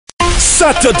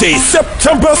Saturday,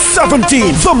 September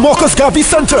 17th, the Garvey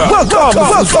Center.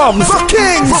 Welcome the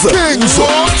Kings.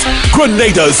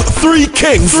 Grenada's three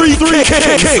kings. We're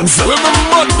the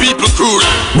mud people cool.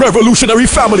 Revolutionary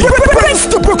family brings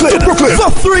to Brooklyn.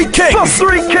 The three kings.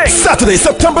 Saturday,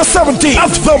 September 17th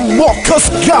at the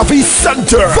Garvey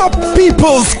Center. The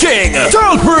People's King.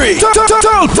 PREE.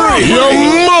 Your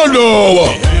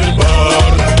mother.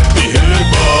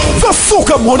 The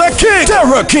Soca Mona King.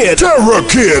 Terror Kid. The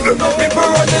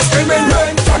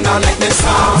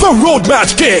Road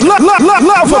Match King.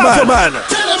 Lava Man.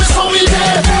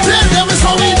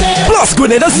 Plus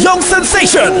Grenada's young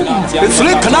sensation. It's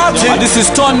Lit Canati. This is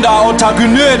Thunder out of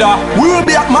Grenada. We will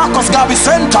be at Garvey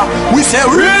Center. We say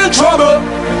real trouble,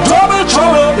 double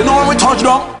trouble. You know when we touch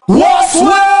down? What's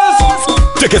worse?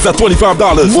 Tickets at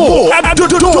 $25. More at the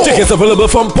door. Tickets available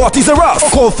from Parties Aras.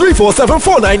 Call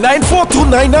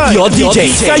 347-499-4299. Your DJ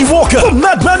Skywalker, the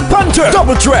Madman Panther,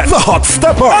 Double Threat, the Hot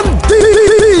Stepper, and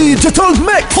Digital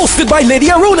MIXX. Hosted by Lady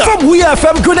Aruna from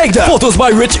WeFM Grenada. Photos by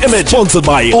Rich Image. Sponsored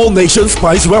by All Nation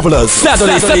Spice Revelers.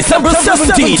 Saturday, September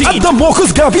 17th at the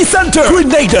Garvey Center.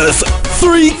 Grenada's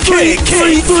three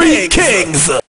kings.